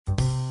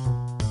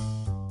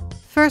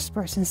First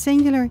person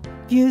singular,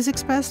 views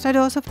expressed are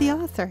those of the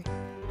author.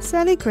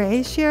 Sally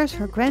Gray shares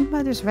her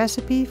grandmother's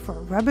recipe for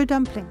rubber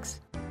dumplings.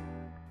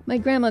 My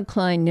Grandma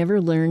Klein never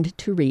learned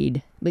to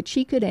read, but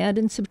she could add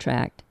and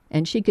subtract,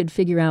 and she could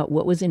figure out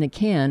what was in a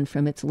can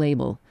from its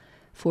label.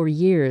 For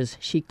years,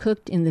 she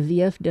cooked in the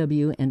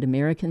VFW and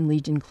American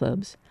Legion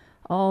clubs.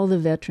 All the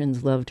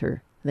veterans loved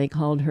her. They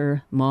called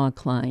her Ma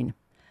Klein.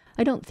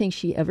 I don't think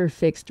she ever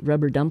fixed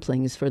rubber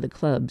dumplings for the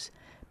clubs,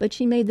 but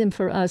she made them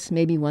for us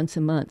maybe once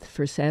a month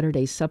for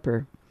Saturday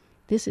supper.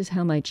 This is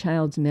how my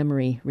child's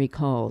memory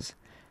recalls.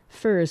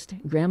 First,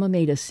 Grandma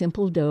made a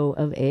simple dough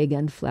of egg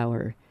and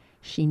flour.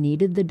 She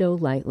kneaded the dough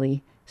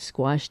lightly,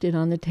 squashed it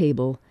on the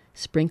table,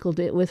 sprinkled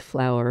it with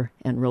flour,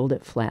 and rolled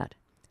it flat.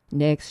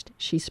 Next,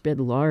 she spread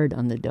lard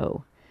on the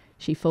dough.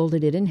 She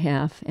folded it in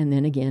half and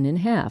then again in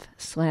half,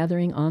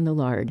 slathering on the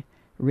lard.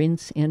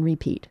 Rinse and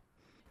repeat.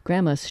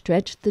 Grandma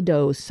stretched the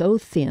dough so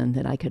thin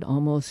that I could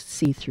almost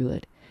see through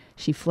it.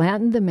 She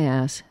flattened the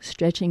mass,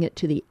 stretching it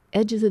to the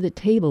edges of the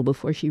table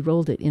before she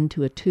rolled it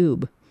into a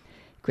tube.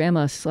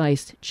 Grandma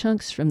sliced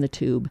chunks from the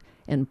tube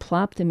and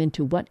plopped them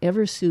into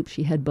whatever soup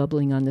she had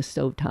bubbling on the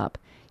stovetop,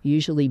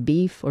 usually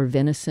beef or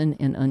venison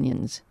and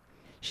onions.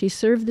 She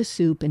served the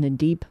soup in a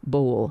deep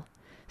bowl.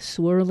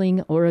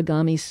 Swirling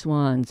origami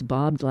swans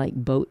bobbed like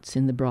boats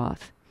in the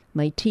broth.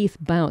 My teeth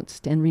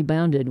bounced and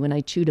rebounded when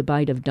I chewed a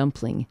bite of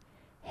dumpling.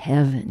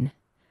 Heaven!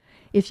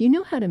 If you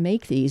know how to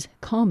make these,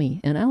 call me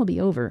and I'll be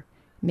over.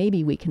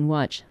 Maybe we can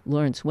watch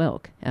Lawrence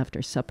Welk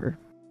after supper.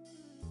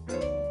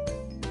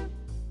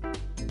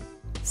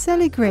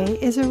 Sally Gray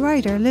is a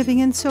writer living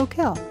in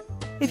SoCal.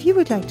 If you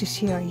would like to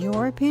share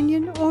your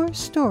opinion or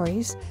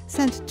stories,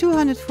 send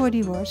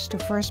 240 words to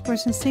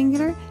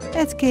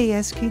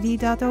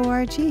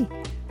firstpersonsingular@ksqd.org.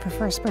 For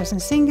First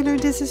Person Singular,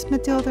 this is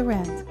Matilda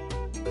Rand.